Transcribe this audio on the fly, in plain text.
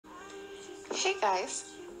Hey guys,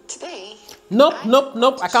 today. Nope.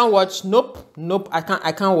 I can't watch. Nope. I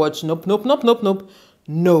can't watch. Nope.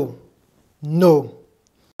 No.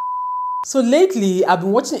 So lately, I've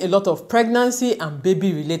been watching a lot of pregnancy and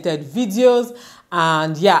baby related videos,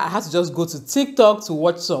 and yeah, I had to just go to TikTok to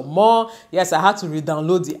watch some more. Yes, I had to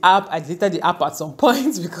re-download the app. I deleted the app at some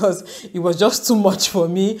point because it was just too much for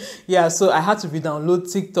me. Yeah, so I had to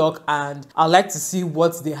re-download TikTok, and I'd like to see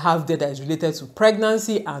what they have there that is related to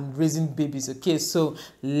pregnancy and raising babies. Okay, so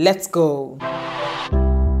let's go.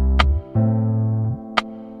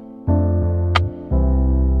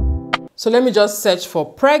 So let me just search for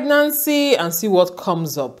pregnancy and see what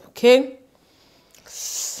comes up, okay?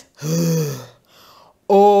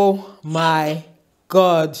 Oh my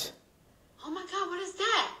God. Oh my God, what is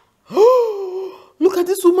that? Look at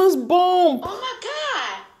this woman's bump. Oh my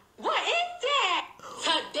God, what is that?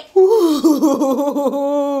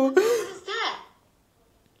 What is that?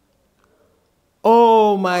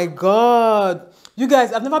 Oh my God. You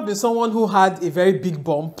guys, I've never been someone who had a very big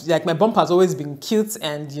bump. Like, my bump has always been cute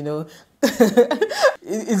and, you know,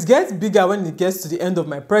 it gets bigger when it gets to the end of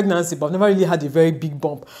my pregnancy, but I've never really had a very big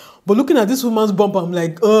bump. But looking at this woman's bump, I'm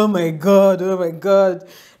like, oh my God.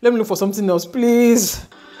 Let me look for something else, please.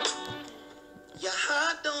 Your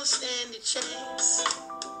heart don't stand a chance.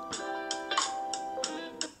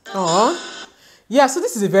 Aww. Yeah, so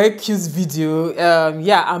this is a very cute video.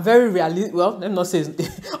 Yeah, I'm very realistic. Well, let me not say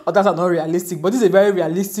others are not realistic, but this is a very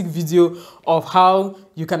realistic video of how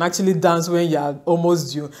you can actually dance when you are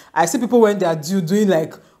almost due. I see people when they are due doing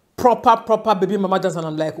like proper baby mama dance, and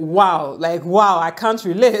I'm like, wow, I can't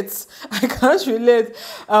relate.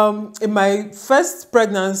 In my first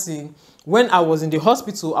pregnancy, when I was in the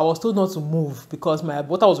hospital, I was told not to move because my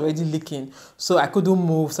water was already leaking, so I couldn't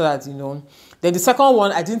move, so that, you know. Then the second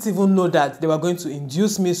one, I didn't even know that they were going to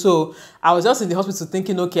induce me, so I was just in the hospital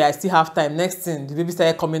thinking, okay, I still have time. Next thing, the baby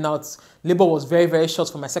started coming out. Labor was very, very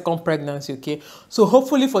short for my second pregnancy, okay? So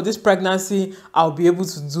hopefully for this pregnancy, I'll be able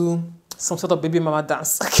to do some sort of baby mama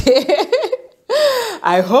dance, okay?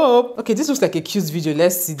 I hope. Okay, this looks like a cute video.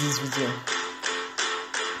 Let's see this video.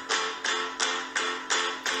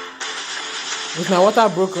 With my water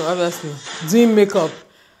broken, obviously. Doing makeup.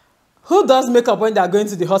 Who does makeup when they are going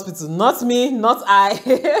to the hospital? Not me, not I.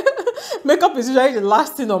 Makeup is usually the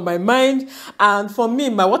last thing on my mind. And for me,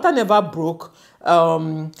 my water never broke.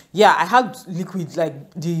 Yeah, I had liquid,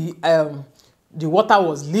 like the water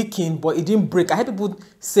was leaking, but it didn't break. I heard people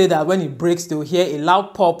say that when it breaks, they'll hear a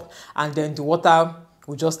loud pop and then the water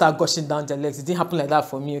will just start gushing down their legs. It didn't happen like that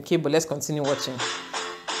for me, okay? But let's continue watching.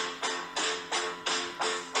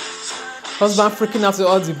 Husband freaking out with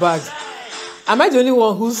all the bags. Am I the only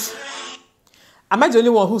one whose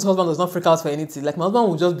husband does not freak out for anything? Like, my husband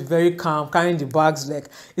will just be very calm, carrying the bags. Like,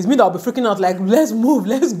 it's me that will be freaking out, like, let's move,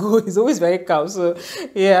 let's go. He's always very calm. So,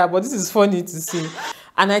 yeah, but this is funny to see.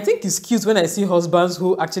 And I think it's cute when I see husbands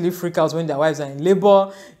who actually freak out when their wives are in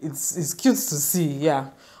labor. It's cute to see, yeah.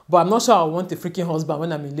 But I'm not sure I want a freaking husband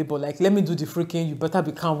when I'm in labor. Like, let me do the freaking, you better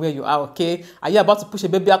be calm where you are, okay? Are you about to push a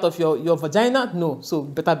baby out of your vagina? No, so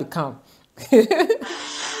better be calm.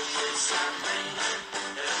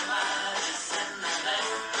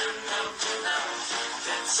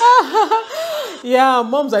 Yeah,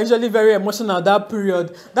 moms are usually very emotional at that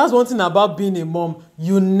period. That's one thing about being a mom.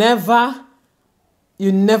 You never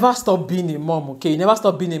stop being a mom, okay? You never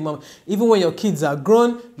stop being a mom. Even when your kids are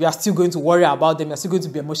grown, you are still going to worry about them. You're still going to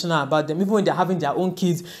be emotional about them. Even when they're having their own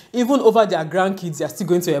kids, even over their grandkids, you're still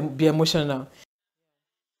going to be emotional.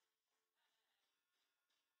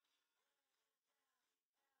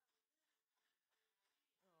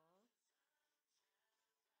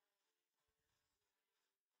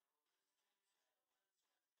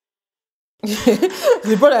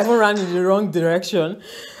 The brother even ran in the wrong direction.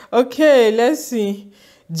 Okay, let's see.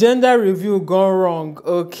 Gender review gone wrong.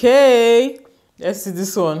 Okay, let's see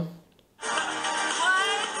this one.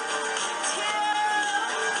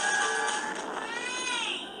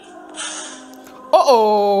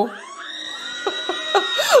 Uh-oh.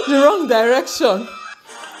 The wrong direction.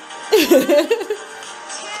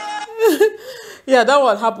 Yeah, that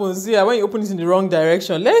one happens. Yeah, when you open it in the wrong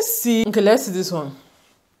direction. Let's see. Okay, let's see this one.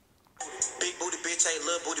 Big booty bitch, hey,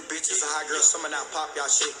 little booty bitch is a hot girl. Someone out pop y'all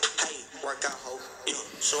shit. Hey, work out, ho.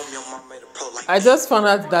 Show me your mom made a pro like. I just found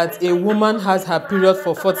out that a woman has her period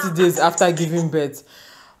for 40 days after giving birth.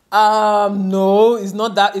 No, it's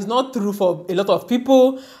not that. It's not true for a lot of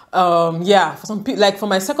people. Yeah, for some people, like for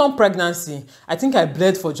my second pregnancy, I think I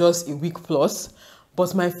bled for just a week plus.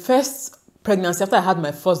 But my first pregnancy, after I had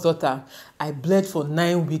my first daughter, I bled for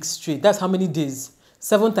 9 weeks straight. That's how many days?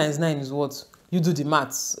 7 times 9 is what? You do the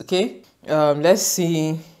maths, okay? Let's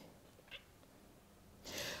see.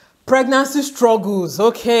 Pregnancy struggles.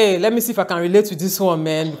 Okay, let me see if I can relate to this one,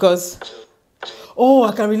 man, because oh,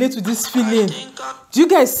 I can relate to this feeling. Do you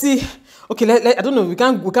guys see? Okay, I don't know, we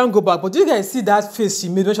can't go back, but do you guys see that face she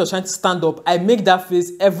made when she was trying to stand up? I make that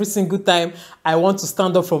face every single time I want to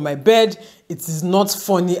stand up from my bed. It is not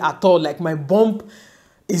funny at all. Like, my bump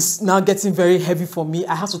is now getting very heavy for me.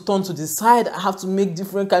 I have to turn to the side. I have to make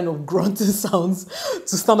different kind of grunting sounds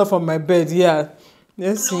to stand up from my bed. Yeah,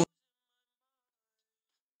 let's see.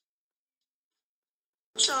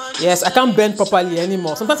 Yes, I can't bend properly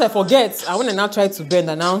anymore. Sometimes I forget. I want to now try to bend,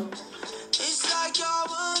 and now,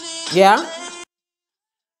 yeah.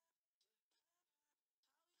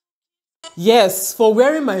 Yes, for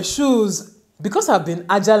wearing my shoes, because I've been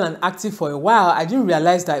agile and active for a while, I didn't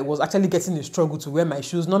realize that it was actually getting a struggle to wear my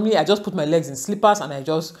shoes. Normally, I just put my legs in slippers and I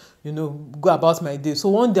just, you know, go about my day. So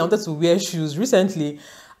one day I wanted to wear shoes recently,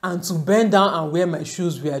 and to bend down and wear my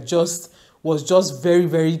shoes was just very,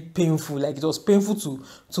 very painful. Like, it was painful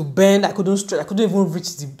to bend. I couldn't stretch. I couldn't even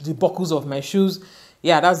reach the buckles of my shoes.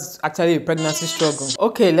 Yeah, that's actually a pregnancy struggle.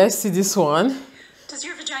 Okay, let's see this one. Does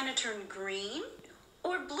your vagina turn green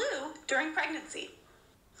or blue during pregnancy?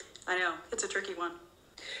 I know, it's a tricky one.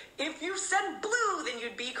 If you said blue, then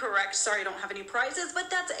you'd be correct. Sorry, I don't have any prizes,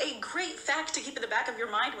 but that's a great fact to keep in the back of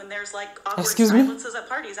your mind when there's like awkward silences at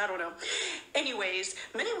parties. I don't know. Anyways,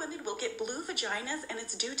 many women will get blue vaginas, and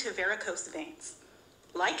it's due to varicose veins.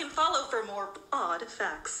 Like and follow for more odd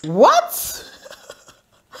facts. What?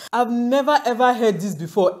 I've never ever heard this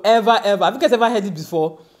before. Ever. Have you guys ever heard it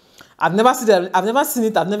before? I've never seen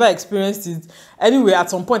it. I've never experienced it. Anyway, at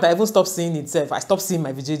some point, I even stopped seeing it. I stopped seeing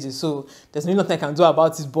my VJJ, so there's really nothing I can do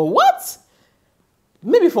about it. But what?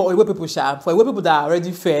 Maybe for Igbo people, for Igbo people that are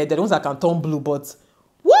already fair, they're the ones that can turn blue. But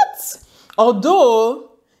what?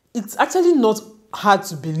 Although it's actually not hard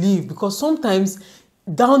to believe, because sometimes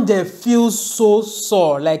down there feels so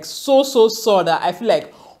sore, like so sore that I feel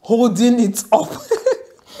like holding it up.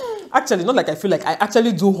 Actually, not like I feel like, I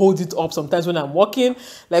actually do hold it up sometimes when I'm walking.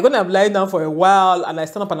 Like when I'm lying down for a while and I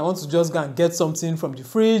stand up and I want to just go and get something from the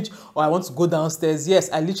fridge, or I want to go downstairs. Yes,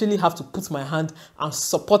 I literally have to put my hand and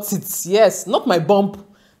support it. Yes, not my bump,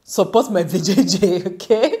 support my VJJ,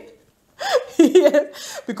 okay? Yeah,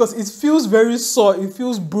 because it feels very sore, it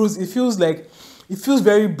feels bruised, it feels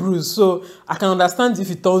very bruised. So I can understand if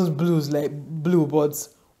it turns blue, but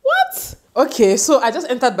what? Okay, so I just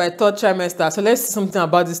entered my third trimester. So let's see something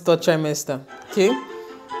about this third trimester. Okay.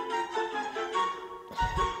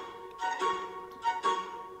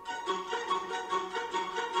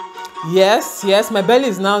 Yes, my belly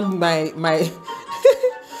is now my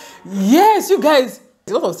yes, you guys.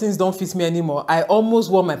 A lot of things don't fit me anymore. I almost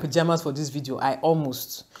wore my pajamas for this video.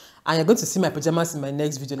 And you're going to see my pajamas in my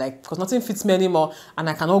next video, like, because nothing fits me anymore, and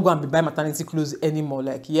I cannot go and be buying maternity clothes anymore.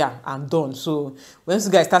 Like, yeah, I'm done. So when you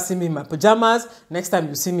guys start seeing me in my pajamas, next time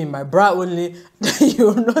you see me in my bra only,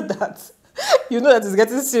 you know that it's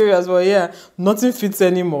getting serious. But yeah, nothing fits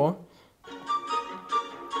anymore.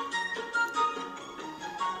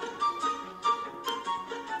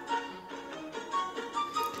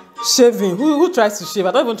 Shaving. Who tries to shave?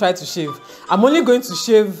 I don't even try to shave. I'm only going to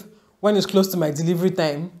shave when it's close to my delivery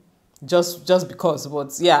time. Just because,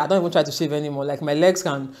 but yeah, I don't even try to shave anymore. Like, my legs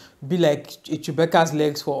can be like a Chewbacca's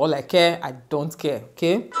legs for all I care. I don't care,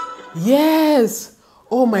 okay? Yes!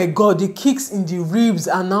 Oh my God, the kicks in the ribs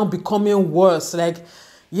are now becoming worse. Like,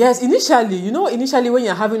 yes, initially when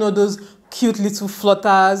you're having all those cute little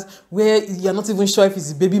flutters where you're not even sure if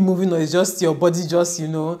it's a baby moving or it's just your body just,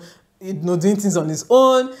 doing things on its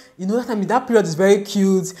own. That period is very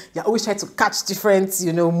cute. You're always trying to catch different,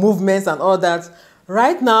 movements and all that.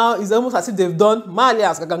 Right now, it's almost as if they've done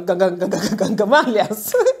malias.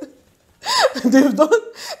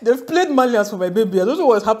 They've played malias for my baby. I don't know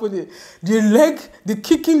what's happening.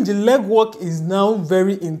 The leg work is now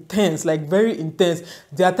very intense, like very intense.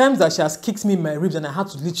 There are times that she has kicked me in my ribs and I had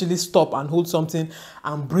to literally stop and hold something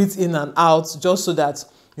and breathe in and out just so that,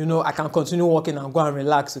 I can continue walking and go and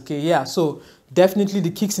relax, okay? Yeah, so definitely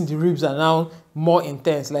the kicks in the ribs are now more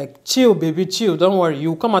intense. Like, chill, baby, chill. Don't worry.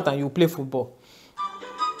 You come out and you play football.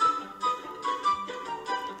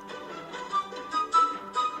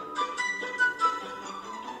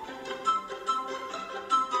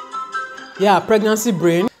 Yeah, pregnancy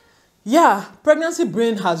brain. Yeah, pregnancy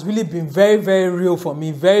brain has really been very, very real for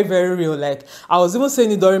me. Very, very real. Like, I was even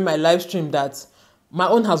saying it during my live stream that my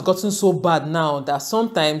own has gotten so bad now that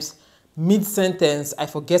sometimes mid-sentence, I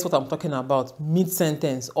forget what I'm talking about.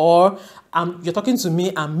 Mid-sentence. Or you're talking to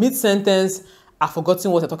me and mid-sentence, I've forgotten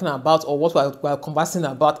what you're talking about or what we're conversing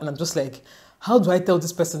about. And I'm just like, how do I tell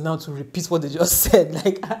this person now to repeat what they just said?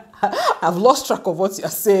 Like, I've lost track of what you're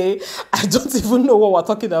saying. I don't even know what we're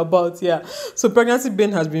talking about. Yeah. So pregnancy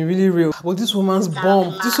pain has been really real. But this woman's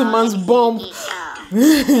bump. This woman's bump.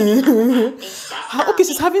 Okay,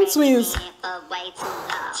 she's having twins.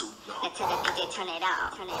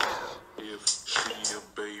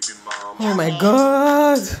 Oh my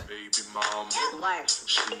God.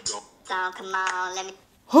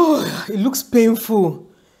 Oh, it looks painful.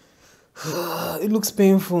 It looks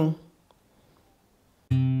painful.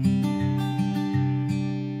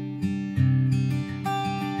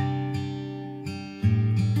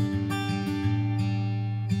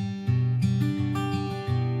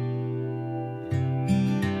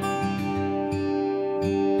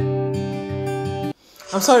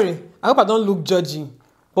 I'm sorry. I hope I don't look judgy,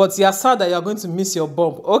 but you're sad that you're going to miss your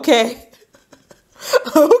bump. Okay.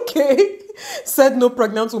 Okay. Said no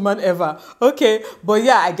pregnant woman ever. Okay. But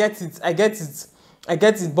yeah, I get it. I get it. I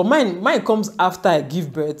get it. But mine comes after I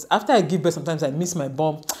give birth. After I give birth, sometimes I miss my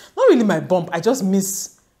bump. Not really my bump. I just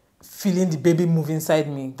miss feeling the baby move inside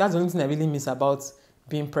me. That's the only thing I really miss about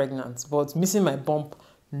being pregnant. But missing my bump,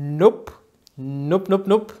 nope. Nope, nope,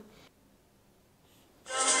 nope.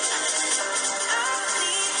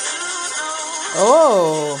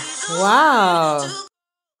 Oh, wow.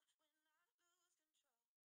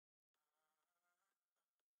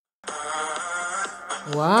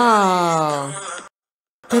 Wow.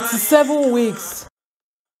 37 weeks.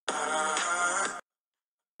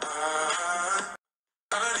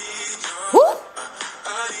 Woo!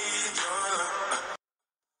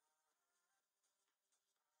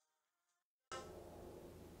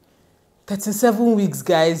 37 weeks,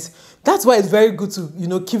 guys. That's why it's very good to,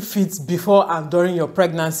 keep fit before and during your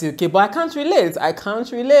pregnancy, okay? But I can't relate. I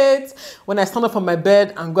can't relate. When I stand up from my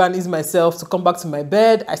bed and go and ease myself to come back to my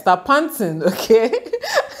bed, I start panting, okay?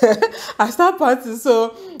 I start panting,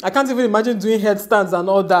 so I can't even imagine doing headstands and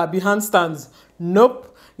all that, behind stands.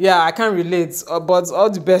 Nope. Yeah, I can't relate. But all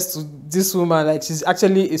the best to this woman. Like, she's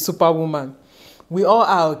actually a superwoman. We all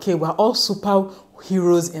are, okay? We're all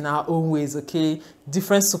superheroes in our own ways, okay?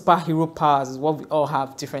 Different superhero powers is what we all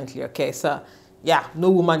have differently, okay? So, yeah, no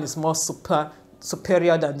woman is more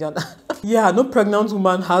superior than the other. Yeah, no pregnant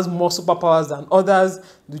woman has more superpowers than others.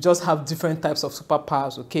 We just have different types of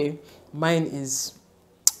superpowers, okay? Mine is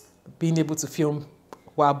being able to film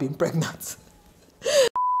while being pregnant.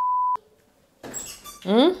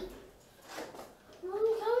 Mommy, can we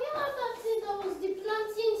have that thing that was the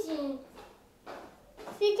planting thing?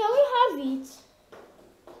 See, can we have it?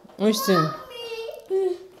 Which thing? Mommy.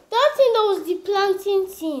 That thing that was the planting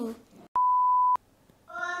thing.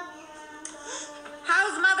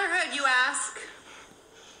 How's motherhood, you ask?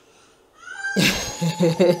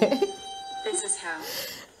 This is how.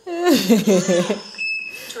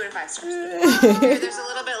 2 out of 5 stars. Here, there's a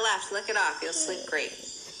little bit left. Lick it off. You'll sleep great.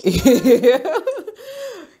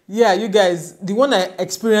 Yeah, you guys, the one I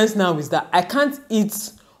experience now is that I can't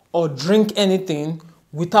eat or drink anything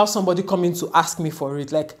without somebody coming to ask me for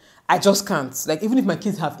it. Like, I just can't. Like, even if my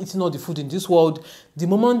kids have eaten all the food in this world, the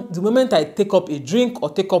moment I take up a drink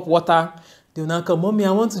or take up water, they'll now come, Mommy,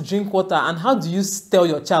 I want to drink water. And how do you tell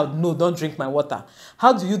your child, no, don't drink my water?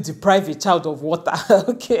 How do you deprive a child of water?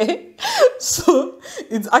 Okay? So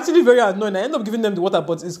it's actually very annoying. I end up giving them the water,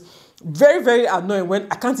 but it's very, very annoying when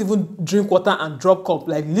I can't even drink water and drop cup.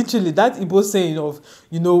 Like, literally, that Igbo saying of,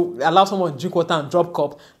 allow someone to drink water and drop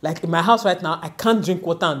cup. Like, in my house right now, I can't drink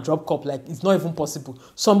water and drop cup. Like, it's not even possible.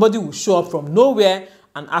 Somebody will show up from nowhere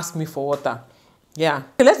and ask me for water. Yeah.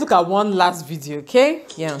 Okay, let's look at one last video, okay?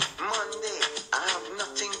 Yeah. Monday, I have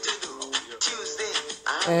nothing to do. Tuesday, I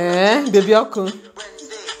have Baby Oku.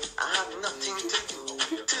 Wednesday, I have nothing to do.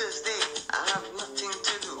 Thursday, I have nothing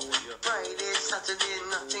to do. Friday, Saturday,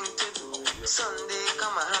 nothing to do. Sunday,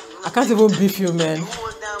 come I have nothing. I can't even beef you, man.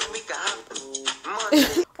 Whole damn week I have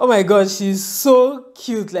Monday. Oh my God, she's so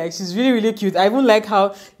cute. Like, she's really, really cute. I even like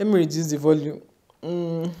how, let me reduce the volume.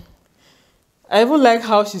 I even like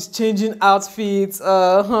how she's changing outfits.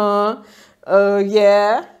 Oh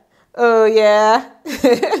yeah. Oh yeah.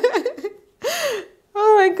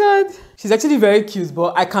 Oh my God. She's actually very cute,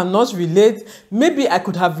 but I cannot relate. Maybe I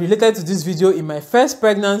could have related to this video in my first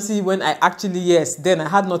pregnancy when I actually, then I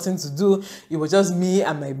had nothing to do. It was just me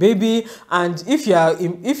and my baby. And if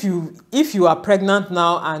you are pregnant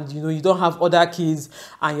now and you don't have other kids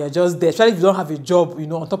and you're just there, especially if you don't have a job,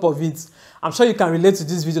 on top of it, I'm sure you can relate to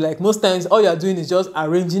this video. Like most times, all you're doing is just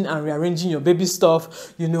arranging and rearranging your baby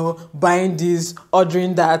stuff, you know, buying this,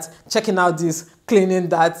 ordering that, checking out this, cleaning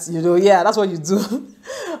that, you know. Yeah, that's what you do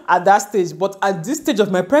at that stage. But at this stage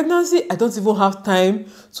of my pregnancy, I don't even have time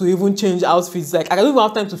to even change outfits. Like I don't even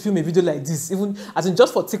have time to film a video like this, even as in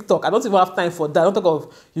just for TikTok. I don't even have time for that. I don't talk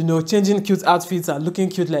of, you know, changing cute outfits and looking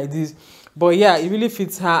cute like this. But yeah, it really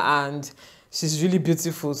fits her and she's really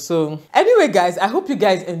beautiful. So anyway guys, I hope you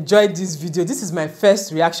guys enjoyed this video. This is my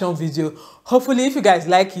first reaction video. Hopefully if you guys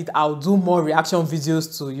like it, I'll do more reaction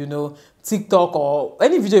videos to, you know, TikTok or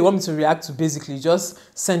any video you want me to react to. Basically just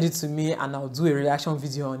send it to me and I'll do a reaction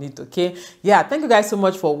video on it. Okay, yeah, thank you guys so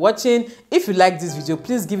much for watching. If you like this video,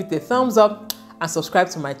 please give it a thumbs up and subscribe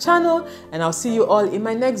to my channel, and I'll see you all in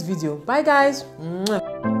my next video. Bye guys.